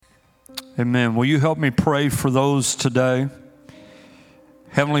Amen. Will you help me pray for those today?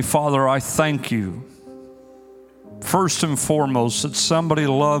 Heavenly Father, I thank you, first and foremost, that somebody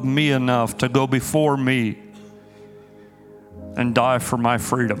loved me enough to go before me and die for my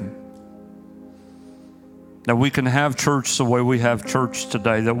freedom. That we can have church the way we have church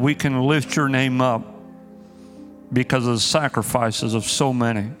today, that we can lift your name up because of the sacrifices of so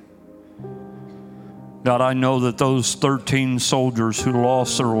many. God, I know that those 13 soldiers who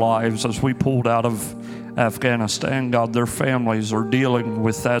lost their lives as we pulled out of Afghanistan, God, their families are dealing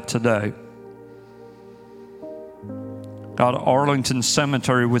with that today. God, Arlington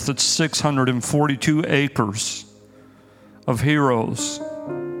Cemetery with its 642 acres of heroes,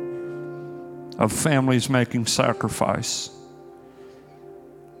 of families making sacrifice.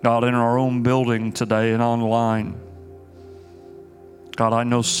 God, in our own building today and online, God, I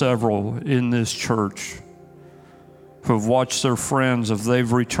know several in this church who have watched their friends as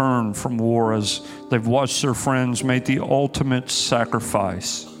they've returned from war, as they've watched their friends make the ultimate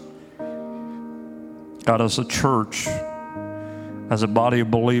sacrifice. God, as a church, as a body of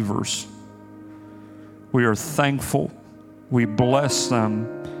believers, we are thankful, we bless them,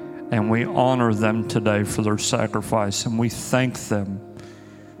 and we honor them today for their sacrifice, and we thank them,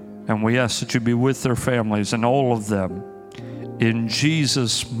 and we ask that you be with their families and all of them. In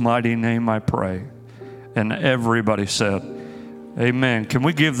Jesus' mighty name I pray. And everybody said, amen. Can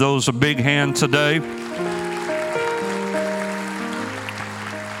we give those a big hand today?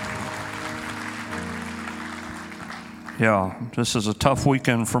 Yeah, this is a tough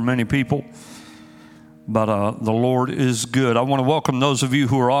weekend for many people, but the Lord is good. I want to welcome those of you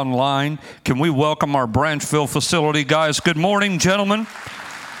who are online. Can we welcome our Branchville facility guys? Good morning, gentlemen.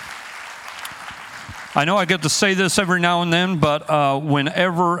 I know I get to say this every now and then, but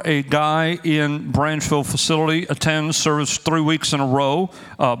whenever a guy in Branchville facility attends service 3 weeks in a row,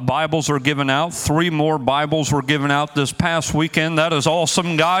 Bibles are given out. 3 more Bibles were given out this past weekend. That is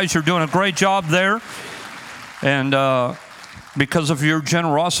awesome, guys. You're doing a great job there. And because of your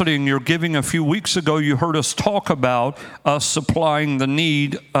generosity and your giving a few weeks ago, you heard us talk about us supplying the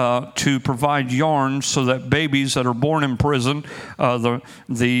need to provide yarn so that babies that are born in prison,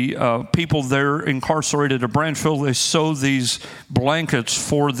 the people there incarcerated at Branchville, they sew these blankets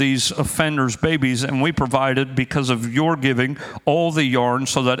for these offenders' babies, and we provided, because of your giving, all the yarn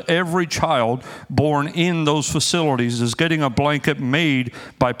so that every child born in those facilities is getting a blanket made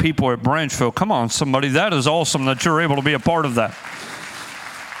by people at Branchville. Come on, somebody, that is awesome that you're able to be a part of that.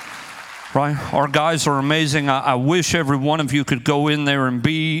 Right? Our guys are amazing. I wish every one of you could go in there and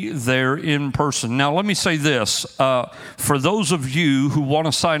be there in person. Now, let me say this. For those of you who want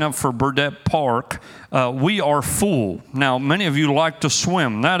to sign up for Burdett Park, we are full. Now, many of you like to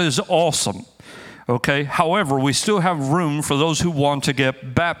swim. That is awesome. Okay? However, we still have room for those who want to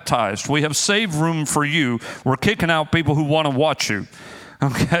get baptized. We have saved room for you. We're kicking out people who want to watch you.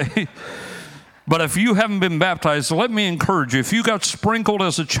 Okay? But if you haven't been baptized, let me encourage you. If you got sprinkled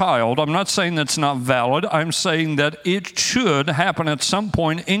as a child, I'm not saying that's not valid. I'm saying that it should happen at some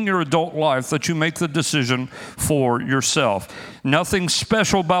point in your adult life that you make the decision for yourself. Nothing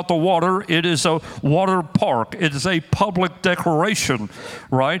special about the water. It is a water park. It is a public declaration,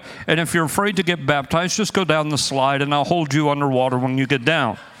 right? And if you're afraid to get baptized, just go down the slide and I'll hold you underwater when you get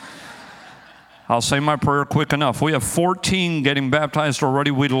down. I'll say my prayer quick enough. We have 14 getting baptized already.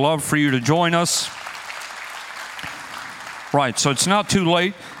 We'd love for you to join us. Right, so it's not too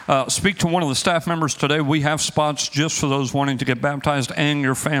late. Speak to one of the staff members today. We have spots just for those wanting to get baptized and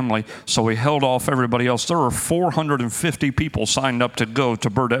your family, so we held off everybody else. There are 450 people signed up to go to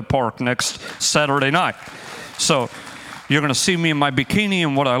Burdett Park next Saturday night. So you're going to see me in my bikini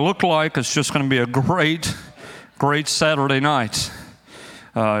and what I look like. It's just going to be a great, great Saturday night.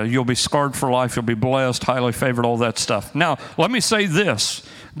 You'll be scarred for life. You'll be blessed, highly favored, all that stuff. Now, let me say this.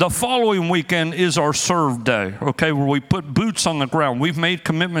 The following weekend is our serve day, okay, where we put boots on the ground. We've made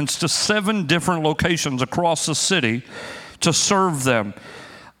commitments to 7 different locations across the city to serve them.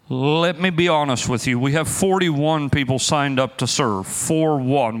 Let me be honest with you. We have 41 people signed up to serve.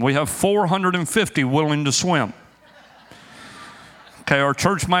 41. We have 450 willing to swim. Okay, our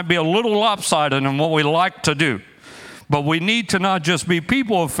church might be a little lopsided in what we like to do. But we need to not just be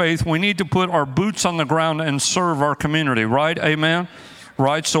people of faith, we need to put our boots on the ground and serve our community, right? Amen?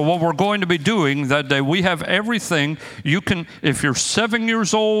 Right? So what we're going to be doing that day, we have everything. You can, if you're 7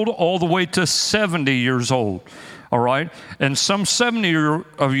 years old, all the way to 70 years old, all right? And some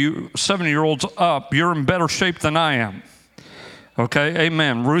 70-year-olds up, you're in better shape than I am. Okay,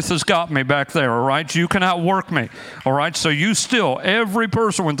 amen. Ruth has got me back there, all right? You can outwork me, all right? So you still, every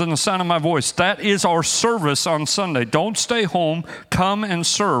person within the sound of my voice, that is our service on Sunday. Don't stay home. Come and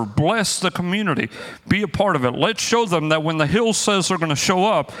serve. Bless the community. Be a part of it. Let's show them that when the Hill says they're going to show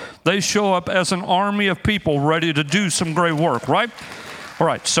up, they show up as an army of people ready to do some great work, right? All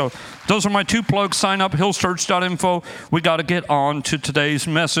right, so those are my two plugs. Sign up, hillschurch.info. We got to get on to today's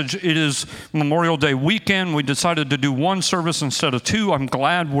message. It is Memorial Day weekend. We decided to do one service instead of two. I'm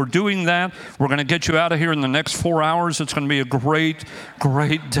glad we're doing that. We're going to get you out of here in the next 4 hours. It's going to be a great,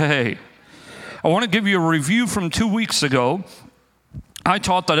 great day. I want to give you a review from 2 weeks ago. I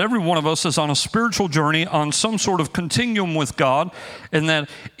taught that every one of us is on a spiritual journey on some sort of continuum with God, and that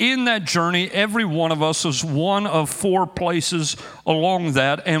in that journey, every one of us is one of 4 places along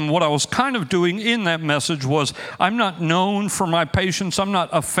that. And what I was kind of doing in that message was, I'm not known for my patience. I'm not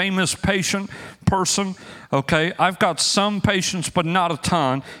a famous patient person, okay? I've got some patience, but not a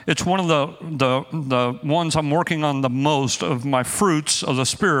ton. It's one of the ones I'm working on the most of my fruits of the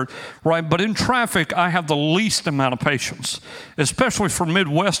Spirit, right? But in traffic, I have the least amount of patience, especially for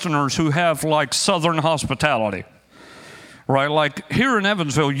Midwesterners who have like Southern hospitality, right? Like here in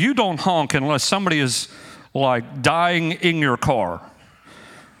Evansville, you don't honk unless somebody is like dying in your car,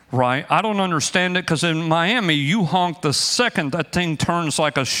 right? I don't understand it, because in Miami, you honk the second that thing turns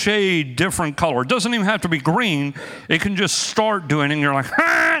like a shade different color. It doesn't even have to be green. It can just start doing it, and you're like,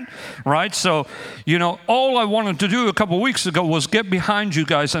 ah! Right? So, you know, all I wanted to do a couple weeks ago was get behind you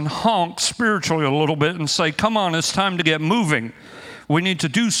guys and honk spiritually a little bit and say, come on, it's time to get moving. We need to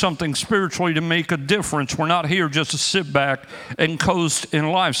do something spiritually to make a difference. We're not here just to sit back and coast in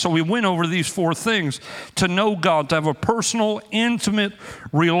life. So we went over these 4 things: to know God, to have a personal, intimate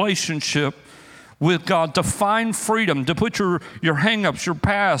relationship with God, to find freedom, to put your hang-ups, your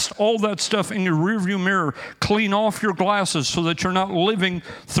past, all that stuff in your rearview mirror, clean off your glasses so that you're not living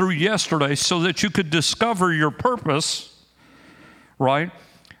through yesterday, so that you could discover your purpose, right?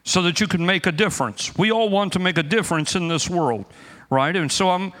 So that you can make a difference. We all want to make a difference in this world, right? And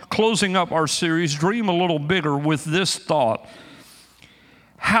so I'm closing up our series, Dream a Little Bigger, with this thought.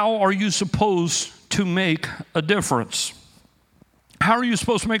 How are you supposed to make a difference? How are you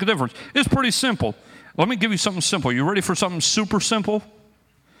supposed to make a difference? It's pretty simple. Let me give you something simple. You ready for something super simple?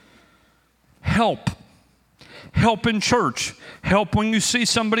 Help. Help in church. Help when you see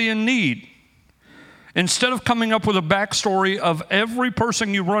somebody in need. Instead of coming up with a backstory of every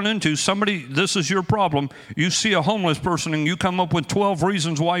person you run into, somebody, this is your problem, you see a homeless person and you come up with 12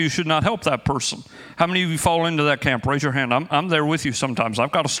 reasons why you should not help that person. How many of you fall into that camp? Raise your hand. I'm there with you sometimes.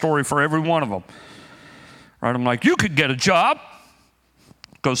 I've got a story for every one of them. Right? I'm like, you could get a job.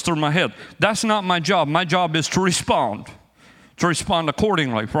 Goes through my head. That's not my job. My job is to respond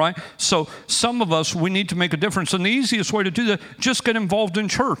accordingly, right? So some of us, we need to make a difference. And the easiest way to do that, just get involved in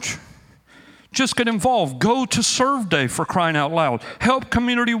church. Just get involved. Go to Serve Day, for crying out loud. Help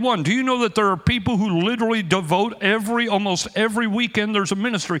Community One. Do you know that there are people who literally devote almost every weekend there's a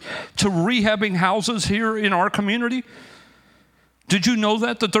ministry to rehabbing houses here in our community? Did you know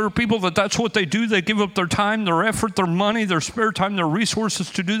that there are people that's what they do? They give up their time, their effort, their money, their spare time, their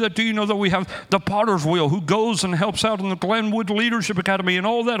resources to do that. Do you know that we have the Potter's Wheel who goes and helps out in the Glenwood Leadership Academy and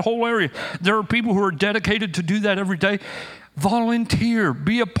all that whole area? There are people who are dedicated to do that every day. Volunteer.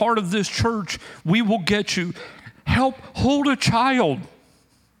 Be a part of this church. We will get you. Help hold a child.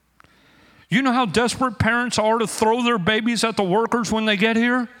 You know how desperate parents are to throw their babies at the workers when they get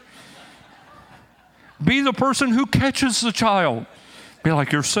here? Be the person who catches the child. Be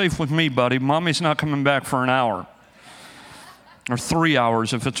like, you're safe with me, buddy. Mommy's not coming back for an hour. Or 3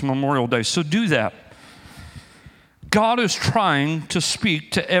 hours if it's Memorial Day. So do that. God is trying to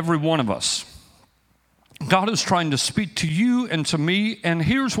speak to every one of us. God is trying to speak to you and to me, and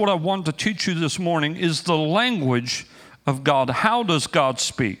here's what I want to teach you this morning is the language of God. How does God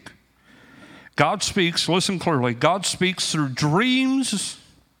speak? God speaks, listen clearly, God speaks through dreams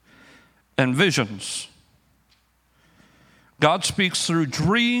and visions. God speaks through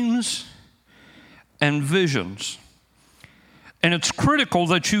dreams and visions. And it's critical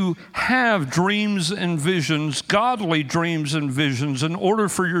that you have dreams and visions, godly dreams and visions, in order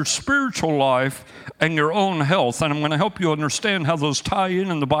for your spiritual life and your own health. And I'm going to help you understand how those tie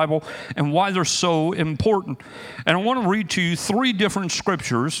in the Bible and why they're so important. And I want to read to you 3 different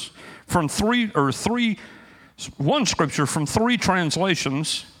scriptures from one scripture from 3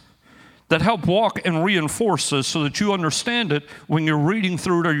 translations that help walk and reinforce this so that you understand it when you're reading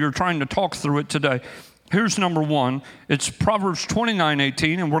through it or you're trying to talk through it today. Here's number 1. It's Proverbs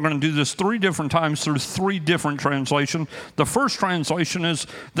 29:18, and we're going to do this 3 different times through 3 different translations. The first translation is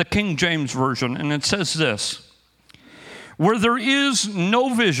the King James Version, and it says this: Where there is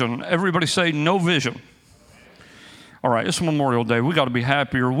no vision, everybody say no vision. All right, it's Memorial Day. We got to be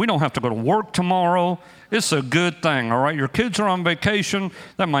happier. We don't have to go to work tomorrow. It's a good thing, all right? Your kids are on vacation.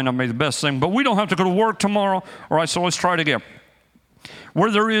 That might not be the best thing, but we don't have to go to work tomorrow. All right, so let's try it again.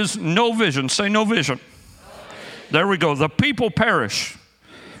 Where there is no vision, say no vision. There we go. The people perish,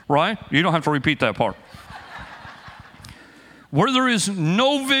 right? You don't have to repeat that part. Where there is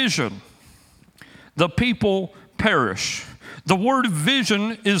no vision, the people perish. The word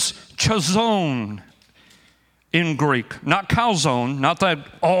vision is chazon in Greek, not calzone, not that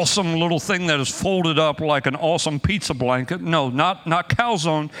awesome little thing that is folded up like an awesome pizza blanket. No, not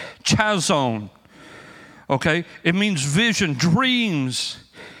calzone, chazon. Okay? It means vision, dreams.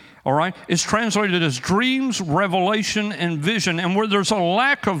 All right? It's translated as dreams, revelation, and vision. And where there's a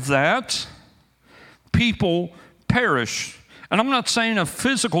lack of that, people perish. And I'm not saying a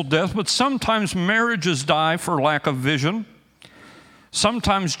physical death, but sometimes marriages die for lack of vision.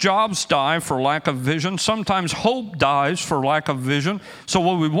 Sometimes jobs die for lack of vision. Sometimes hope dies for lack of vision. So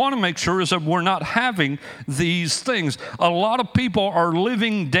what we want to make sure is that we're not having these things. A lot of people are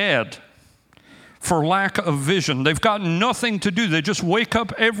living dead for lack of vision. They've got nothing to do. They just wake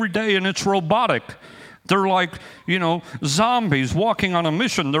up every day and it's robotic. They're like, zombies walking on a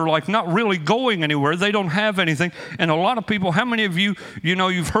mission. They're like not really going anywhere. They don't have anything. And a lot of people, how many of you,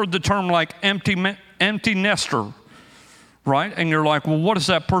 you've heard the term like empty nester? Right? And you're like, well, what does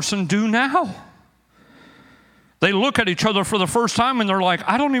that person do now? They look at each other for the first time and they're like,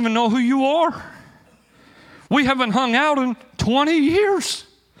 I don't even know who you are. We haven't hung out in 20 years.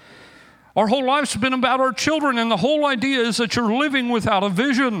 Our whole life's been about our children, and the whole idea is that you're living without a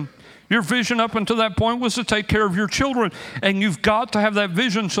vision. Your vision up until that point was to take care of your children, and you've got to have that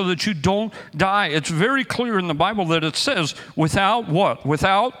vision so that you don't die. It's very clear in the Bible that it says, without what?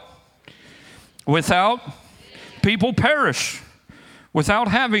 Without people perish. Without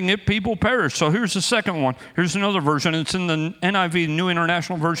having it, people perish. So here's the second one. Here's another version. It's in the NIV, New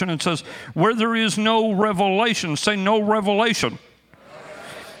International Version. It says, where there is no revelation. Say no revelation.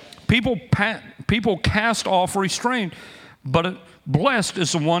 People cast off restraint, but blessed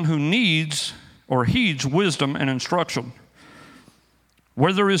is the one who needs or heeds wisdom and instruction.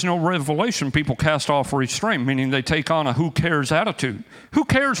 Where there is no revelation, people cast off restraint, meaning they take on a who cares attitude. Who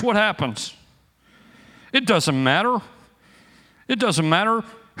cares what happens? It doesn't matter. It doesn't matter.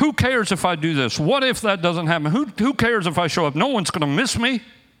 Who cares if I do this? What if that doesn't happen? Who cares if I show up? No one's going to miss me.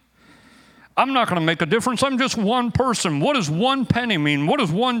 I'm not going to make a difference. I'm just one person. What does 1 penny mean? What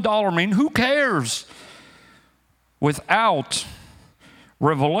does $1 mean? Who cares? Without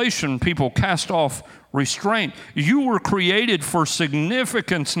revelation, people cast off restraint. You were created for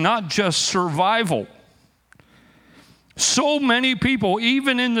significance, not just survival. So many people,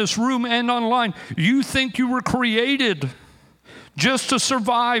 even in this room and online, you think you were created just to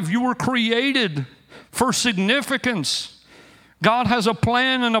survive. You were created for significance. God has a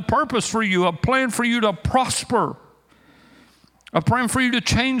plan and a purpose for you, a plan for you to prosper, a plan for you to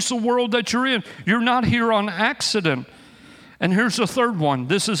change the world that you're in. You're not here on accident. And here's the third one.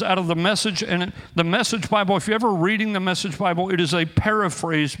 This is out of the Message, and the Message Bible. If you're ever reading the Message Bible, it is a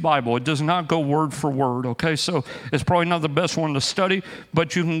paraphrased Bible. It does not go word for word, okay? So it's probably not the best one to study,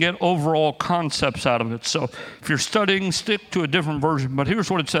 but you can get overall concepts out of it. So if you're studying, stick to a different version. But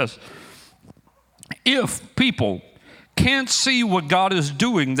here's what it says. If people can't see what God is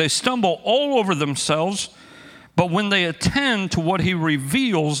doing, they stumble all over themselves, but when they attend to what He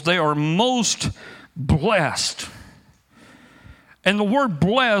reveals, they are most blessed. And the word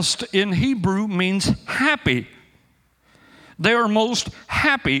blessed in Hebrew means happy. They are most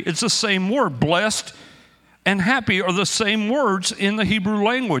happy. It's the same word. Blessed and happy are the same words in the Hebrew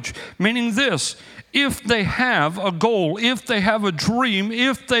language, meaning this: if they have a goal, if they have a dream,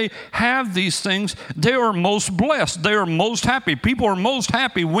 if they have these things, they are most blessed. They are most happy. People are most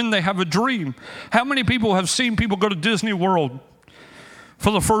happy when they have a dream. How many people have seen people go to Disney World for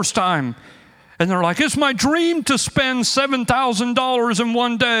the first time? And they're like, it's my dream to spend $7,000 in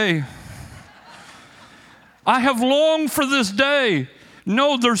one day. I have longed for this day.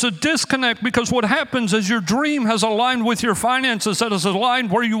 No, there's a disconnect, because what happens is your dream has aligned with your finances, that is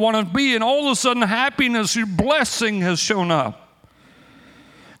aligned where you want to be, and all of a sudden happiness, your blessing has shown up.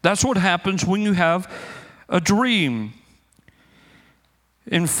 That's what happens when you have a dream.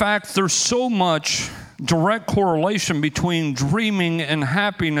 In fact, there's so much direct correlation between dreaming and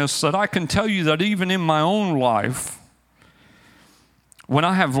happiness that I can tell you that even in my own life, when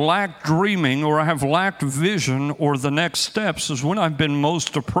I have lacked dreaming or I have lacked vision, or the next steps is when I've been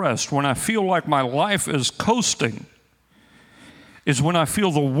most depressed, when I feel like my life is coasting, is when I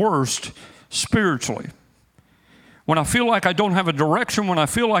feel the worst spiritually. When I feel like I don't have a direction, when I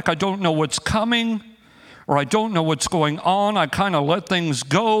feel like I don't know what's coming, or I don't know what's going on, I kind of let things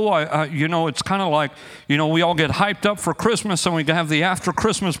go. It's kind of like, we all get hyped up for Christmas, and we have the after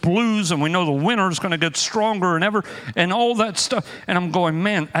Christmas blues, and we know the winter's going to get stronger and all that stuff. And I'm going,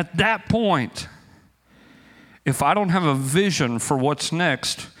 man, at that point, if I don't have a vision for what's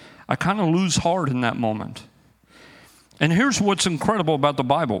next, I kind of lose heart in that moment. And here's what's incredible about the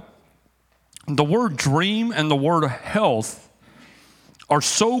Bible. The word dream and the word health are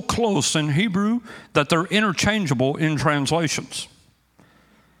so close in Hebrew that they're interchangeable in translations.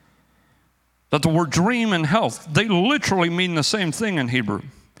 That the word dream and health, they literally mean the same thing in Hebrew.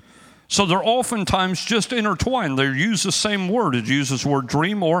 So they're oftentimes just intertwined. They use the same word. It uses the word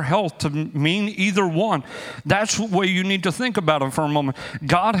dream or health to mean either one. That's the way you need to think about it for a moment.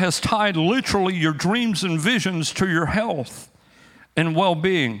 God has tied literally your dreams and visions to your health and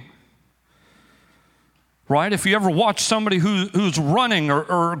well-being. Right? If you ever watch somebody who's running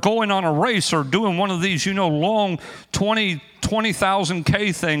or going on a race or doing one of these, long 20,000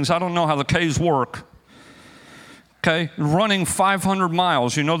 K things. I don't know how the Ks work. Okay? Running 500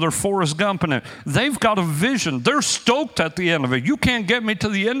 miles. They're Forrest Gump in it. They've got a vision. They're stoked at the end of it. You can't get me to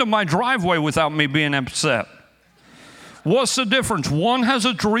the end of my driveway without me being upset. What's the difference? One has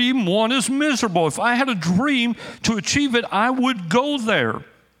a dream, one is miserable. If I had a dream to achieve it, I would go there.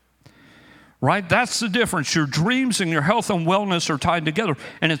 Right? That's the difference. Your dreams and your health and wellness are tied together.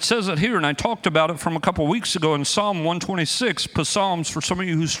 And it says it here, and I talked about it from a couple weeks ago in Psalm 126, Psalms for some of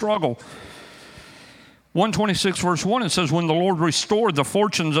you who struggle. 126 verse 1, it says, when the Lord restored the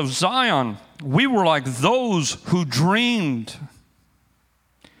fortunes of Zion, we were like those who dreamed.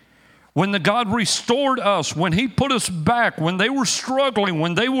 When the God restored us, when He put us back, when they were struggling,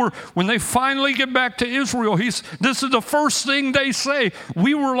 when they finally get back to Israel, this is the first thing they say.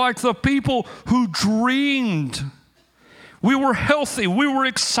 We were like the people who dreamed. We were healthy. We were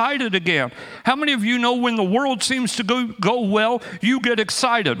excited again. How many of you know when the world seems to go well, you get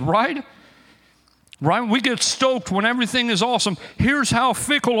excited, right? Right? We get stoked when everything is awesome. Here's how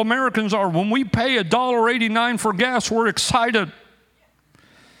fickle Americans are. When we pay $1.89 for gas, we're excited.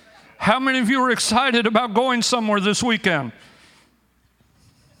 How many of you are excited about going somewhere this weekend?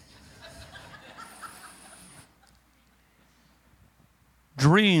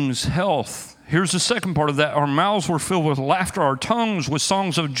 Dreams, health. Here's the second part of that. Our mouths were filled with laughter, our tongues with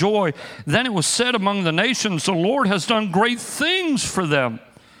songs of joy. Then it was said among the nations, the Lord has done great things for them.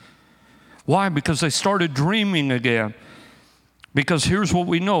 Why? Because they started dreaming again. Because here's what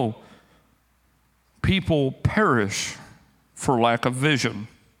we know. People perish for lack of vision.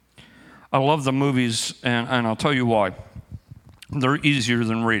 I love the movies, and I'll tell you why. They're easier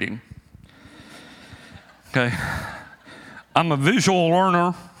than reading. Okay? I'm a visual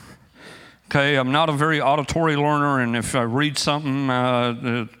learner. Okay? I'm not a very auditory learner, and if I read something,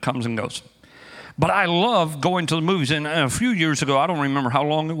 it comes and goes. But I love going to the movies. And a few years ago, I don't remember how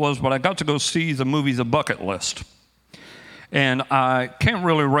long it was, but I got to go see the movie The Bucket List. And I can't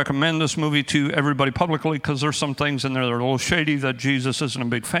really recommend this movie to everybody publicly because there's some things in there that are a little shady that Jesus isn't a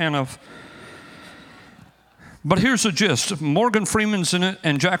big fan of. But here's the gist. Morgan Freeman's in it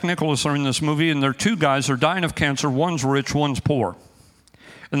and Jack Nicklaus are in this movie, and they're two guys. They're dying of cancer. One's rich, one's poor.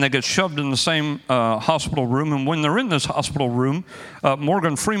 And they get shoved in the same hospital room. And when they're in this hospital room,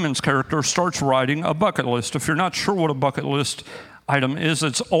 Morgan Freeman's character starts writing a bucket list. If you're not sure what a bucket list item is,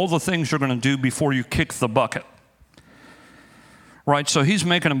 it's all the things you're going to do before you kick the bucket. Right, so he's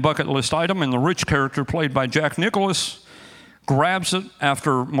making a bucket list item, and the rich character, played by Jack Nicklaus, grabs it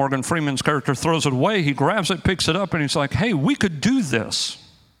after Morgan Freeman's character throws it away. He grabs it, picks it up, and he's like, hey, we could do this.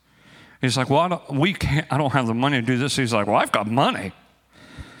 He's like, well, I don't have the money to do this. He's like, well, I've got money.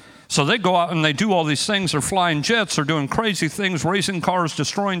 So they go out and they do all these things. They're flying jets. They're doing crazy things, racing cars,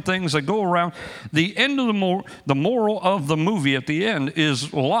 destroying things. They go around. The end of the moral of the movie at the end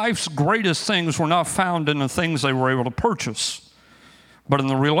is life's greatest things were not found in the things they were able to purchase, but in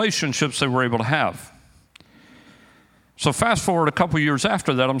the relationships they were able to have. So fast forward a couple years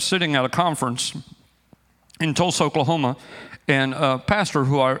after that, I'm sitting at a conference in Tulsa, Oklahoma, and a pastor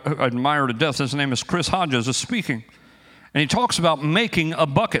who I admire to death, his name is Chris Hodges, is speaking. And he talks about making a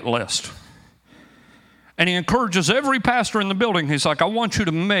bucket list. And he encourages every pastor in the building. He's like, I want you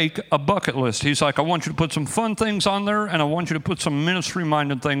to make a bucket list. He's like, I want you to put some fun things on there, and I want you to put some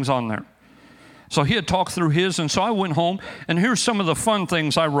ministry-minded things on there. So he had talked through his, and so I went home, and here's some of the fun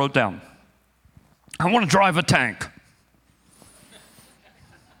things I wrote down. I want to drive a tank.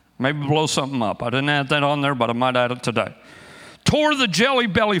 Maybe blow something up. I didn't add that on there, but I might add it today. Tour the Jelly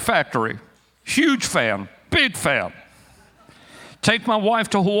Belly factory. Huge fan, big fan. Take my wife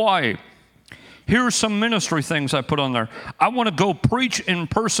to Hawaii. Here are some ministry things I put on there. I want to go preach in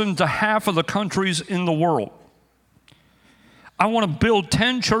person to half of the countries in the world. I want to build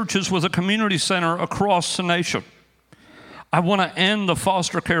 10 churches with a community center across the nation. I want to end the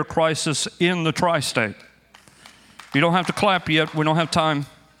foster care crisis in the tri-state. You don't have to clap yet. We don't have time.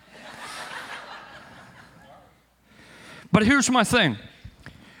 But here's my thing.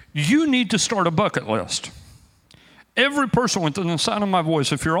 You need to start a bucket list. Every person within the sound of my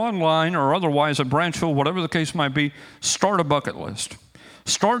voice, if you're online or otherwise at Branchville, whatever the case might be, start a bucket list.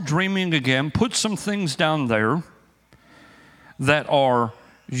 Start dreaming again. Put some things down there that are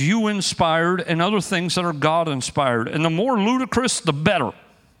you-inspired and other things that are God-inspired. And the more ludicrous, the better.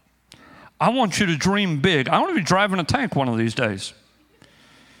 I want you to dream big. I want to be driving a tank one of these days.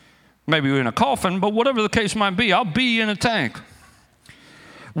 Maybe in a coffin, but whatever the case might be, I'll be in a tank.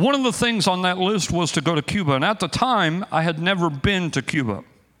 One of the things on that list was to go to Cuba. And at the time, I had never been to Cuba.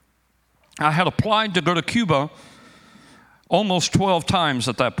 I had applied to go to Cuba almost 12 times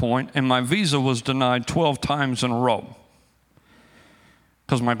at that point, and my visa was denied 12 times in a row.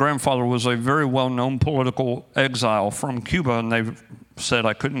 Because my grandfather was a very well-known political exile from Cuba, and they said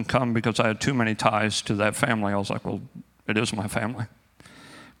I couldn't come because I had too many ties to that family. I was like, well, it is my family.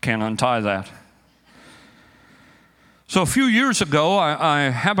 Can't untie that. So a few years ago, I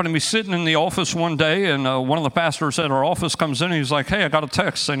happened to be sitting in the office one day, and one of the pastors at our office comes in, and he's like, hey, I got a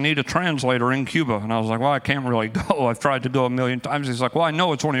text. They need a translator in Cuba. And I was like, well, I can't really go. I've tried to go a million times. He's like, well, I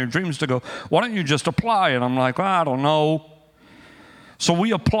know it's one of your dreams to go. Why don't you just apply? And I'm like, well, I don't know. So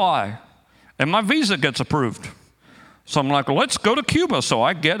we apply, and my visa gets approved. So I'm like, well, let's go to Cuba. So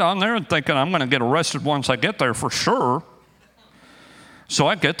I get on there and thinking I'm going to get arrested once I get there for sure. So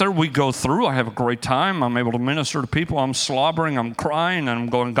I get there, we go through, I have a great time, I'm able to minister to people, I'm slobbering, I'm crying, and I'm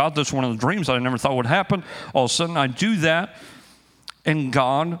going, God, this is one of the dreams that I never thought would happen. All of a sudden I do that, and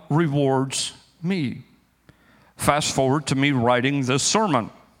God rewards me. Fast forward to me writing this sermon.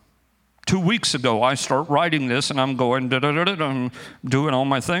 2 weeks ago, I start writing this, and I'm going, I'm doing all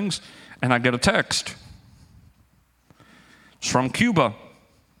my things, and I get a text. It's from Cuba.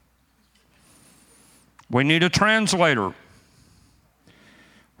 We need a translator.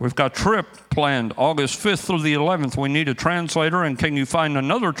 We've got a trip planned August 5th through the 11th. We need a translator, and can you find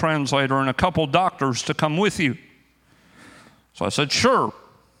another translator and a couple doctors to come with you? So I said, sure.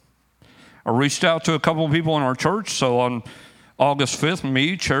 I reached out to a couple of people in our church, so on August 5th,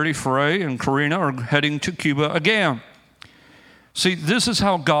 me, Charity Frey, and Karina are heading to Cuba again. See, this is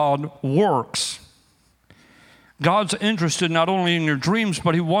how God works. God's interested not only in your dreams,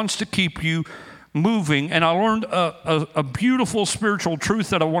 but He wants to keep you moving. And I learned a beautiful spiritual truth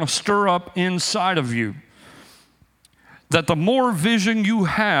that I want to stir up inside of you. That the more vision you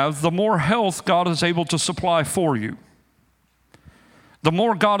have, the more health God is able to supply for you. The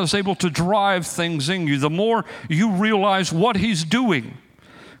more God is able to drive things in you, the more you realize what He's doing.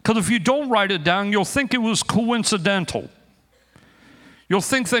 Because if you don't write it down, you'll think it was coincidental. You'll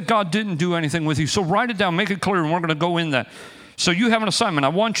think that God didn't do anything with you. So write it down, make it clear, and we're going to go in that. So you have an assignment. I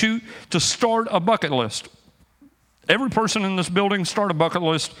want you to start a bucket list. Every person in this building, start a bucket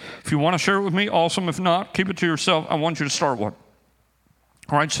list. If you want to share it with me, awesome. If not, keep it to yourself. I want you to start one.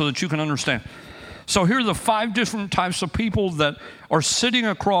 All right, so that you can understand. So here are the 5 different types of people that are sitting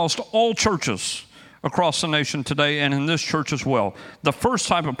across all churches across the nation today, and in this church as well. The first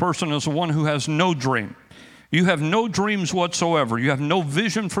type of person is the one who has no dream. You have no dreams whatsoever. You have no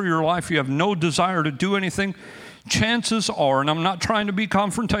vision for your life. You have no desire to do anything. Chances are, and I'm not trying to be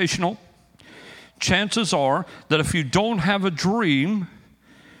confrontational, chances are that if you don't have a dream,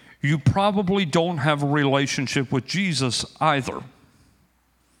 you probably don't have a relationship with Jesus either.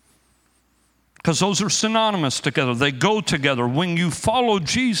 Because those are synonymous together. They go together. When you follow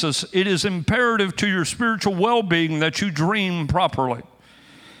Jesus, it is imperative to your spiritual well-being that you dream properly.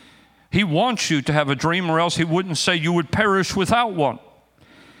 He wants you to have a dream, or else He wouldn't say you would perish without one.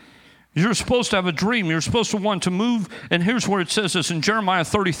 You're supposed to have a dream. You're supposed to want to move. And here's where it says this in Jeremiah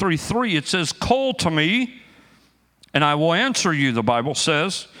 33:3. It says, call to me, and I will answer you, the Bible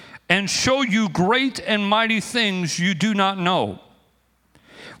says, and show you great and mighty things you do not know.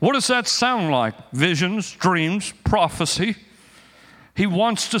 What does that sound like? Visions, dreams, prophecy. He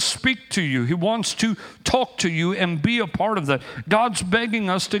wants to speak to you. He wants to talk to you and be a part of that. God's begging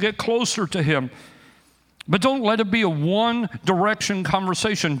us to get closer to Him. But don't let it be a one-direction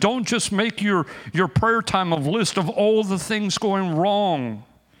conversation. Don't just make your prayer time a list of all the things going wrong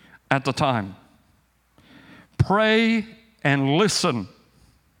at the time. Pray and listen.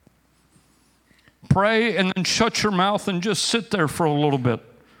 Pray and then shut your mouth and just sit there for a little bit.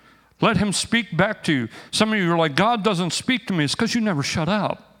 Let Him speak back to you. Some of you are like, God doesn't speak to me. It's because you never shut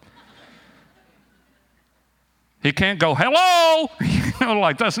up. He can't go, hello!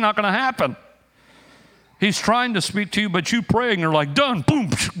 Like that's not going to happen. He's trying to speak to you, but you pray and you're like, done,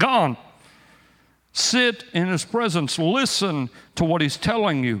 boom, gone. Sit in his presence. Listen to what he's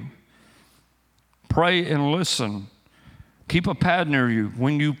telling you. Pray and listen. Keep a pad near you.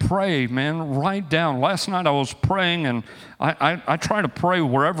 When you pray, man, write down. Last night I was praying, and I try to pray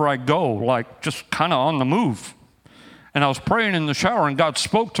wherever I go, like just kind of on the move. And I was praying in the shower, and God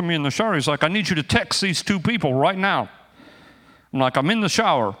spoke to me in the shower. He's like, I need you to text these two people right now. I'm like, I'm in the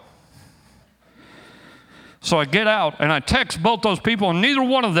shower. So I get out, and I text both those people, and neither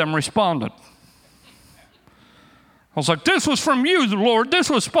one of them responded. I was like, this was from you, Lord. This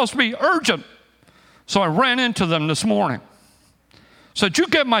was supposed to be urgent. So I ran into them this morning. Said, you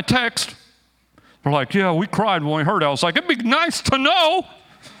get my text? They're like, yeah, we cried when we heard it. I was like, it'd be nice to know.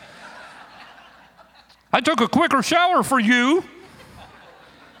 I took a quicker shower for you.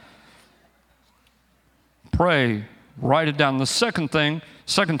 Pray. Write it down. The second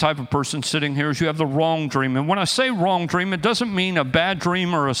type of person sitting here is you have the wrong dream. And when I say wrong dream, it doesn't mean a bad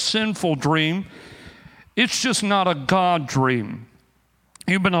dream or a sinful dream. It's just not a God dream.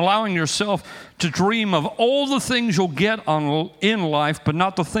 You've been allowing yourself to dream of all the things you'll get in life, but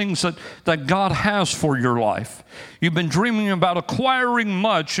not the things that God has for your life. You've been dreaming about acquiring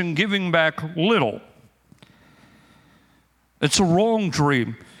much and giving back little. It's a wrong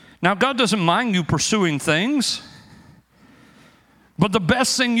dream. Now, God doesn't mind you pursuing things, but the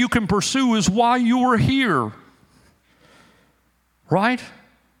best thing you can pursue is why you are here. Right?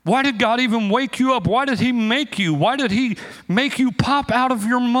 Why did God even wake you up? Why did he make you? Why did he make you pop out of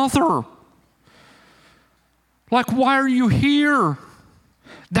your mother? Like, why are you here?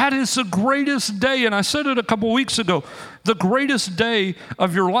 That is the greatest day, and I said it a couple weeks ago. The greatest day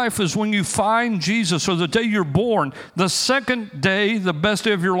of your life is when you find Jesus, or the day you're born. The second day, the best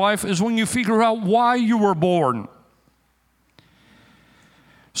day of your life, is when you figure out why you were born.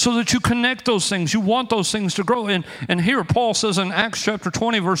 So that you connect those things. You want those things to grow. And here Paul says in Acts chapter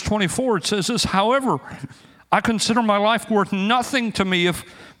 20, verse 24, it says this, however, I consider my life worth nothing to me if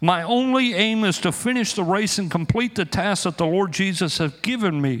my only aim is to finish the race and complete the task that the Lord Jesus has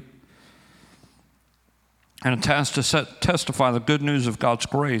given me. And a task to testify the good news of God's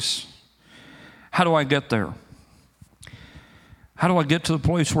grace. How do I get there? How do I get to the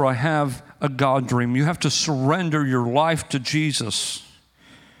place where I have a God dream? You have to surrender your life to Jesus.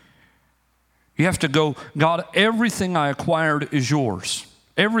 You have to go, God, everything I acquired is yours.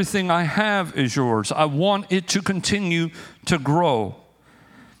 Everything I have is yours. I want it to continue to grow.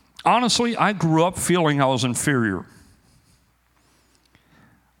 Honestly, I grew up feeling I was inferior.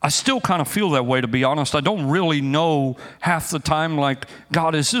 I still kind of feel that way, to be honest. I don't really know half the time, like,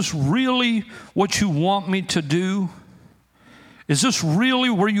 God, is this really what you want me to do? Is this really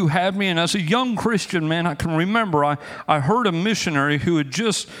where you had me? And as a young Christian, man, I can remember I heard a missionary who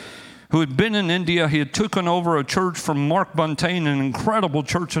had been in India. He had taken over a church from Mark Buntain, an incredible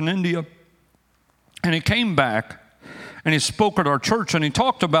church in India. And he came back and he spoke at our church, and he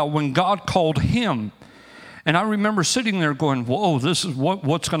talked about when God called him. And I remember sitting there going, whoa, this is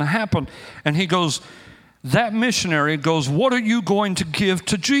what's going to happen. And he goes, that missionary goes, what are you going to give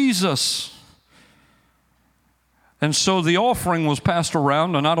to Jesus? And so the offering was passed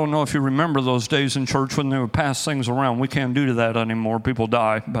around, and I don't know if you remember those days in church when they would pass things around. We can't do that anymore. People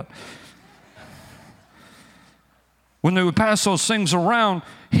die. But when they would pass those things around,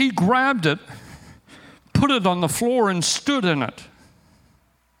 he grabbed it, put it on the floor, and stood in it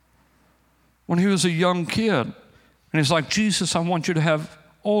when he was a young kid. And he's like, Jesus, I want you to have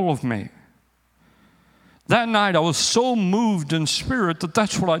all of me. That night, I was so moved in spirit that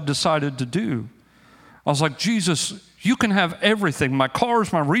that's what I decided to do. I was like, Jesus, you can have everything. My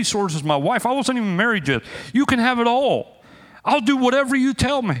cars, my resources, my wife. I wasn't even married yet. You can have it all. I'll do whatever you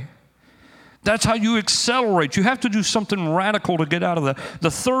tell me. That's how you accelerate. You have to do something radical to get out of that. The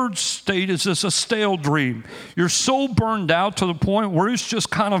third state is this, a stale dream. You're so burned out to the point where it's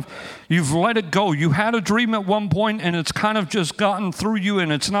just kind of, you've let it go. You had a dream at one point and it's kind of just gotten through you,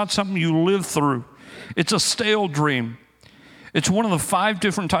 and it's not something you live through. It's a stale dream. It's one of the 5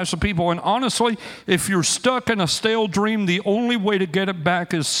 different types of people. And honestly, if you're stuck in a stale dream, the only way to get it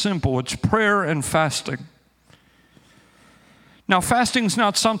back is simple. It's prayer and fasting. Now, fasting's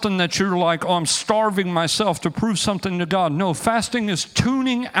not something that you're like, oh, I'm starving myself to prove something to God. No, fasting is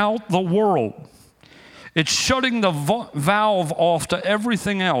tuning out the world. It's shutting the valve off to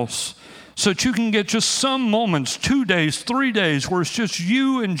everything else so that you can get just some moments, 2 days, 3 days, where it's just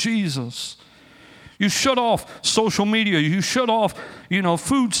you and Jesus. You shut off social media. You shut off,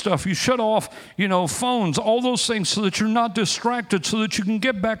 food stuff. You shut off, phones, all those things so that you're not distracted, so that you can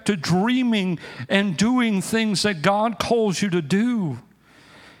get back to dreaming and doing things that God calls you to do.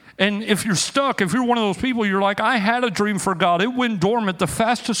 And if you're stuck, if you're one of those people, you're like, I had a dream for God. It went dormant. The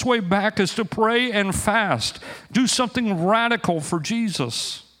fastest way back is to pray and fast. Do something radical for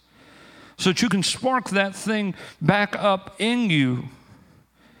Jesus so that you can spark that thing back up in you.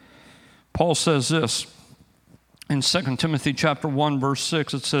 Paul says this in 2 Timothy chapter 1, verse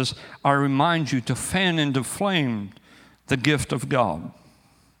 6. It says, I remind you to fan into flame the gift of God.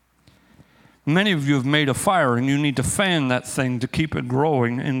 Many of you have made a fire, and you need to fan that thing to keep it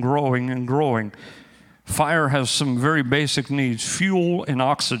growing and growing and growing. Fire has some very basic needs, fuel and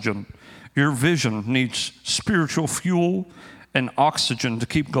oxygen. Your vision needs spiritual fuel and oxygen to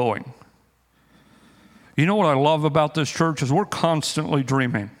keep going. You know what I love about this church is we're constantly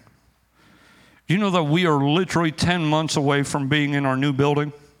dreaming. You know that we are literally 10 months away from being in our new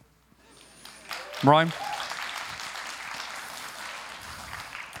building? Right?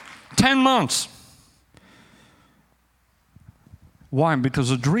 10 months. Why? Because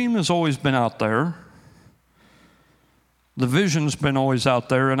the dream has always been out there. The vision's been always out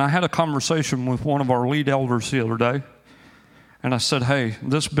there. And I had a conversation with one of our lead elders the other day. And I said, hey,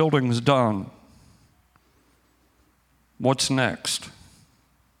 this building's done. What's next?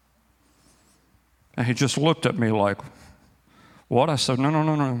 And he just looked at me like, what? I said,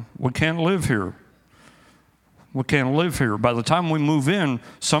 no. We can't live here. We can't live here. By the time we move in,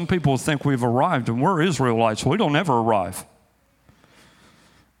 some people think we've arrived, and we're Israelites. We don't ever arrive.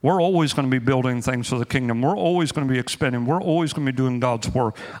 We're always going to be building things for the kingdom. We're always going to be expanding. We're always going to be doing God's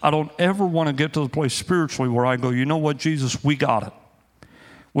work. I don't ever want to get to the place spiritually where I go, you know what, Jesus, we got it.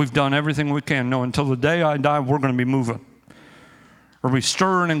 We've done everything we can. No, until the day I die, we're going to be moving. We'll be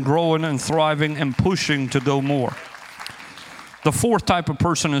stirring and growing and thriving and pushing to go more. The fourth type of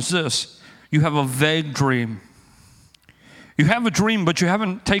person is this. You have a vague dream. You have a dream, but you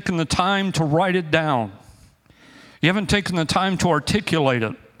haven't taken the time to write it down. You haven't taken the time to articulate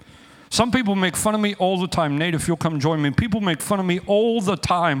it. Some people make fun of me all the time. Nate, if you'll come join me. People make fun of me all the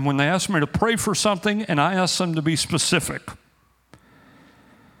time when they ask me to pray for something and I ask them to be specific.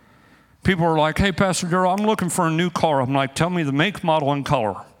 People are like, hey, Pastor Darrell, I'm looking for a new car. I'm like, tell me the make, model, and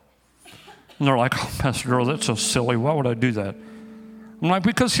color. And they're like, oh, Pastor Darrell, that's so silly. Why would I do that? I'm like,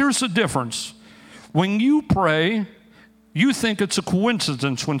 because here's the difference. When you pray, you think it's a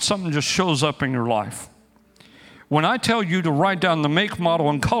coincidence when something just shows up in your life. When I tell you to write down the make, model,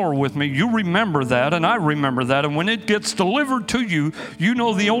 and color with me, you remember that, and I remember that. And when it gets delivered to you, you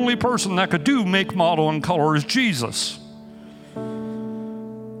know the only person that could do make, model, and color is Jesus.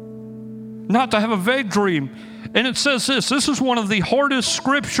 Not to have a vague dream. And it says this is one of the hardest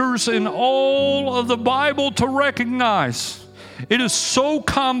scriptures in all of the Bible to recognize. It is so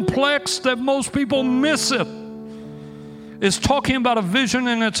complex that most people miss it. It's talking about a vision,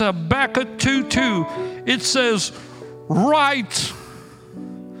 and it's Habakkuk 2:2. It says, write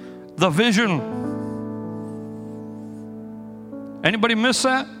the vision. Anybody miss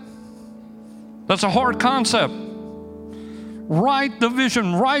that? That's a hard concept. Write the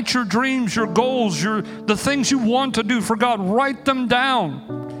vision. Write your dreams, your goals, the things you want to do for God. Write them down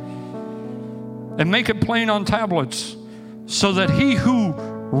and make it plain on tablets so that he who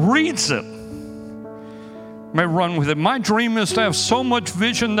reads it may run with it. My dream is to have so much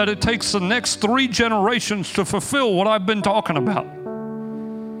vision that it takes the next 3 generations to fulfill what I've been talking about.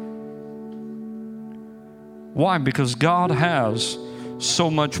 Why? Because God has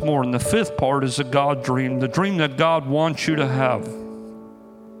so much more. And the fifth part is a God dream, the dream that God wants you to have.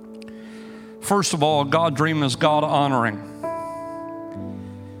 First of all, a God dream is God honoring.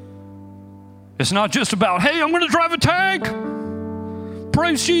 It's not just about, hey, I'm going to drive a tank.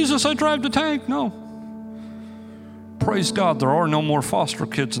 Praise Jesus, I drive the tank. No. Praise God, there are no more foster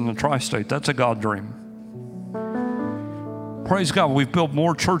kids in the tri-state. That's a God dream. Praise God, we've built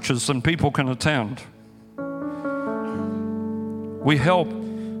more churches than people can attend. We help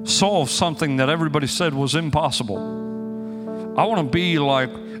solve something that everybody said was impossible. I want to be like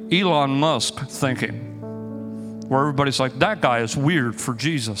Elon Musk thinking, where everybody's like, that guy is weird for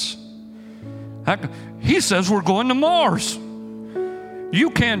Jesus. He says we're going to Mars. You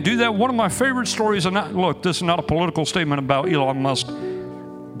can't do that. One of my favorite stories, and look, this is not a political statement about Elon Musk,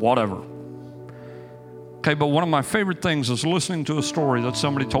 whatever. Okay, but one of my favorite things is listening to a story that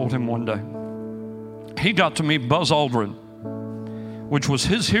somebody told him one day. He got to meet Buzz Aldrin, which was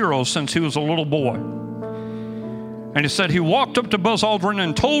his hero since he was a little boy. And he said he walked up to Buzz Aldrin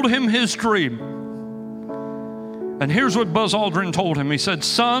and told him his dream. And here's what Buzz Aldrin told him. He said,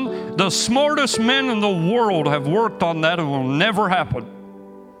 son, the smartest men in the world have worked on that. It will never happen.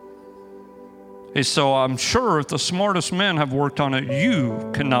 He said, so I'm sure if the smartest men have worked on it,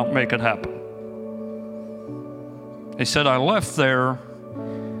 you cannot make it happen. He said, I left there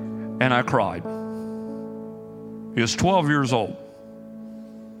and I cried. He was 12 years old.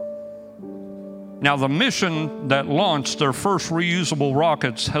 Now, the mission that launched their first reusable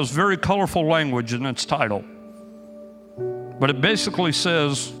rockets has very colorful language in its title. But it basically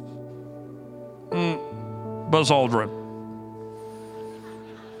says, Buzz Aldrin.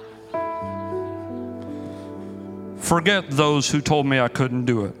 Forget those who told me I couldn't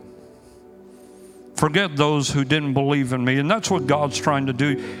do it. Forget those who didn't believe in me. And that's what God's trying to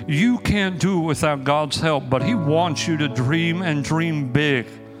do. You can't do it without God's help, but He wants you to dream and dream big.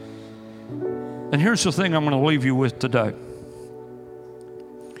 And here's the thing I'm going to leave you with today.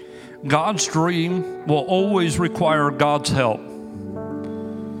 God's dream will always require God's help.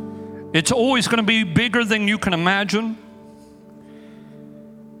 It's always going to be bigger than you can imagine.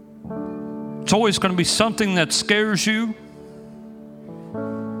 It's always going to be something that scares you.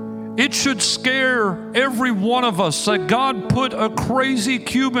 It should scare every one of us that God put a crazy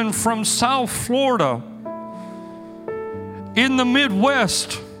Cuban from South Florida in the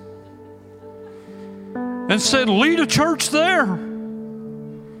Midwest and said, lead a church there.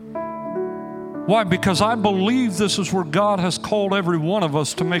 Why? Because I believe this is where God has called every one of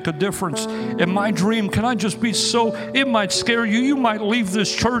us to make a difference. And my dream, can I just be so, it might scare you. You might leave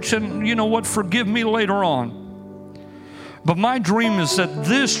this church and you know what, forgive me later on. But my dream is that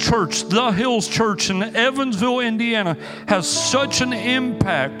this church, the Hills Church in Evansville, Indiana, has such an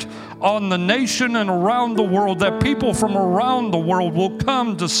impact on the nation and around the world that people from around the world will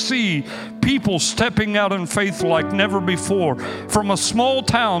come to see people stepping out in faith like never before from a small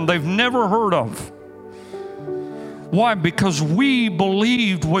town they've never heard of. Why? Because we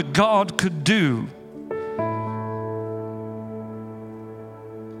believed what God could do.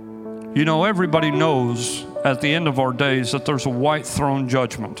 You know, everybody knows at the end of our days that there's a white throne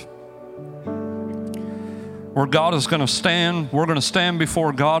judgment where God is going to stand. We're going to stand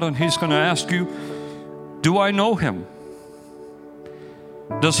before God and He's going to ask you, do I know Him?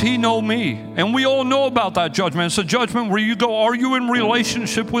 Does He know me? And we all know about that judgment. It's a judgment where you go, are you in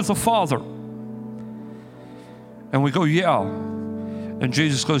relationship with the Father? And we go, yeah. And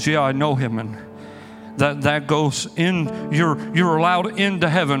Jesus goes, yeah, I know Him. And that goes in, you're allowed into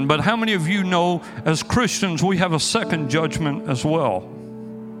heaven. But how many of you know as Christians we have a second judgment as well?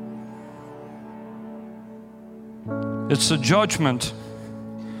 It's the judgment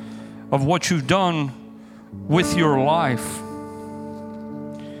of what you've done with your life.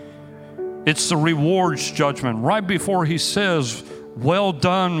 It's the rewards judgment. Right before He says, well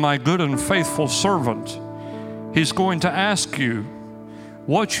done, my good and faithful servant, He's going to ask you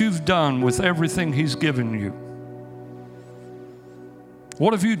what you've done with everything He's given you.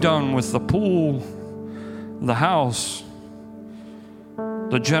 What have you done with the pool, the house,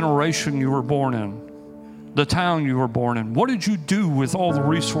 the generation you were born in, the town you were born in? What did you do with all the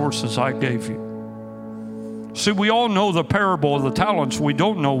resources I gave you? See, we all know the parable of the talents. We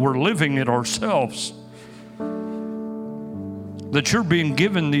don't know we're living it ourselves. That you're being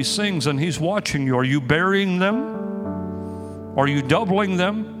given these things and He's watching you. Are you burying them? Are you doubling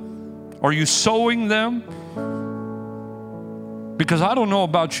them? Are you sowing them? Because I don't know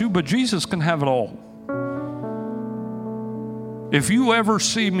about you, but Jesus can have it all. If you ever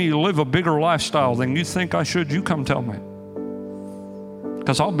see me live a bigger lifestyle than you think I should, you come tell me.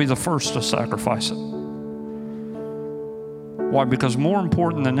 Because I'll be the first to sacrifice it. Why? Because more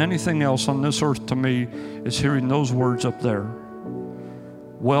important than anything else on this earth to me is hearing those words up there.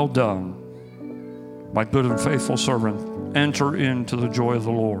 Well done, my good and faithful servant. Enter into the joy of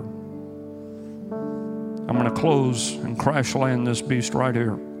the Lord. I'm going to close and crash land this beast right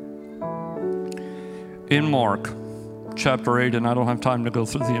here. In Mark chapter 8, and I don't have time to go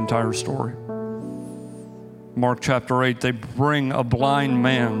through the entire story. Mark chapter 8, they bring a blind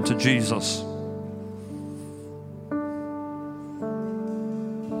man to Jesus.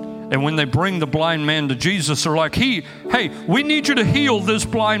 And when they bring the blind man to Jesus, they're like, hey, we need you to heal this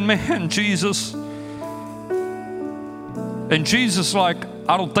blind man, Jesus. And Jesus is like,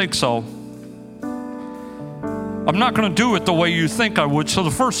 I don't think so. I'm not going to do it the way you think I would. So the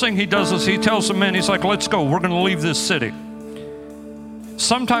first thing He does is He tells the men, He's like, let's go. We're going to leave this city.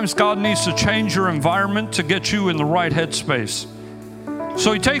 Sometimes God needs to change your environment to get you in the right headspace.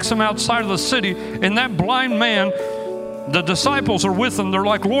 So He takes them outside of the city, and that blind man, the disciples are with him. They're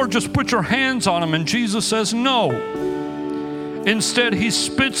like, Lord, just put your hands on him. And Jesus says, no. Instead, He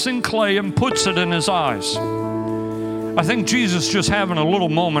spits in clay and puts it in his eyes. I think Jesus just having a little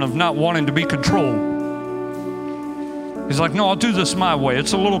moment of not wanting to be controlled. He's like, no, I'll do this my way.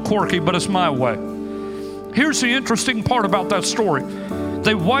 It's a little quirky, but it's my way. Here's the interesting part about that story.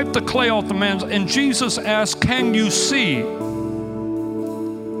 They wiped the clay off the man's, and Jesus asked, can you see?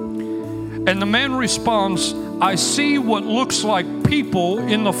 And the man responds, I see what looks like people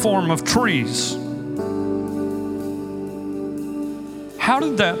in the form of trees. How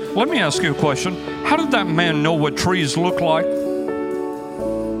did that, let me ask you a question. How did that man know what trees look like?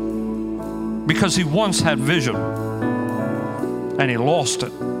 Because he once had vision and he lost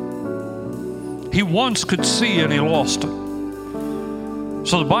it. He once could see and he lost it.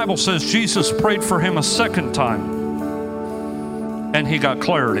 So the Bible says Jesus prayed for him a second time and he got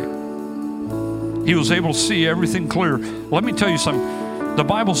clarity. He was able to see everything clear. Let me tell you something. The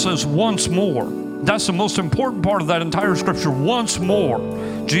Bible says once more. That's the most important part of that entire scripture. Once more,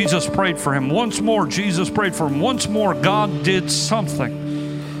 Jesus prayed for him. Once more, Jesus prayed for him. Once more, God did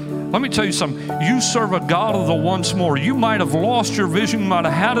something. Let me tell you something. You serve a God of the once more. You might have lost your vision. You might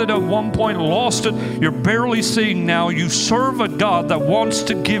have had it at one point, lost it. You're barely seeing now. You serve a God that wants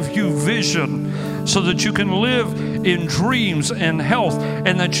to give you vision so that you can live in dreams and health,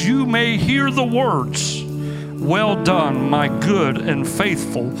 and that you may hear the words, well done, my good and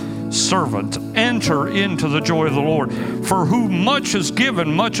faithful servant. Enter into the joy of the Lord. For whom much is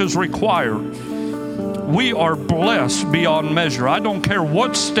given, much is required. We are blessed beyond measure. I don't care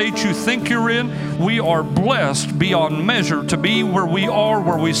what state you think you're in, we are blessed beyond measure to be where we are,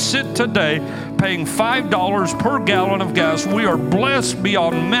 where we sit today, paying $5 per gallon of gas. We are blessed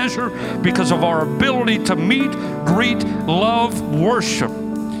beyond measure because of our ability to meet, greet, love, worship.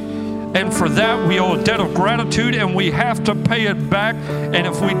 And for that, we owe a debt of gratitude, and we have to pay it back. And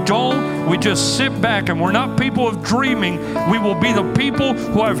if we don't, we just sit back, and we're not people of dreaming. We will be the people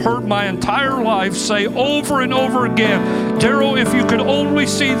who I've heard my entire life say over and over again, Daryl, if you could only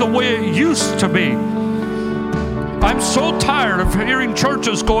see the way it used to be. I'm so tired of hearing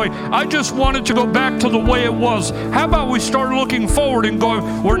churches going, I just wanted to go back to the way it was. How about we start looking forward and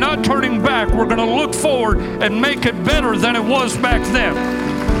going, we're not turning back. We're going to look forward and make it better than it was back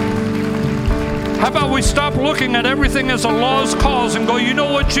then. How about we stop looking at everything as a lost cause and go, you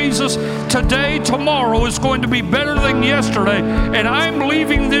know what, Jesus? Today, tomorrow is going to be better than yesterday, and I'm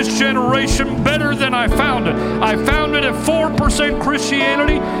leaving this generation better than I found it. I found it at 4%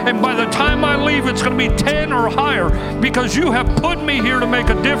 Christianity, and by the time I leave, it's going to be 10 or higher, because you have put me here to make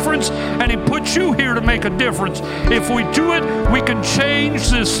a difference, and He put you here to make a difference. If we do it, we can change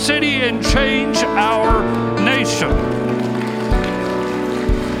this city and change our nation.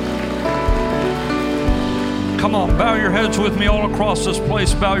 Come on, bow your heads with me all across this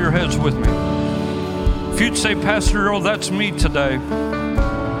place. Bow your heads with me. If you'd say, Pastor Earl, that's me today.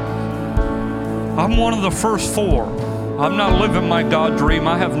 I'm one of the first four. I'm not living my God dream.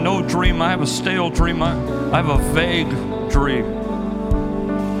 I have no dream. I have a stale dream. I have a vague dream.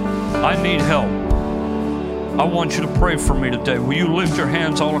 I need help. I want you to pray for me today. Will you lift your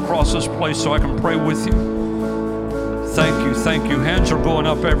hands all across this place so I can pray with you? Thank you, thank you. Hands are going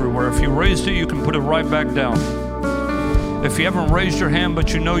up everywhere. If you raised it, you can put it right back down. If you haven't raised your hand,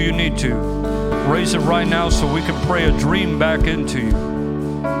 but you know you need to, raise it right now so we can pray a dream back into you.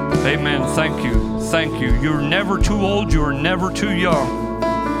 Amen. Thank you. Thank you. You're never too old. You're never too young.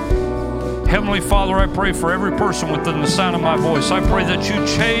 Heavenly Father, I pray for every person within the sound of my voice. I pray that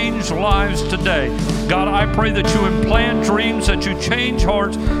you change lives today. God, I pray that you implant dreams, that you change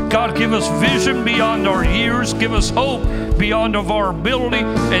hearts. God, give us vision beyond our years. Give us hope beyond of our ability,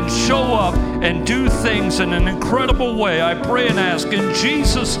 and show up and do things in an incredible way. I pray and ask in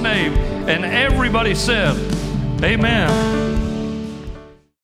Jesus' name. And everybody said, amen.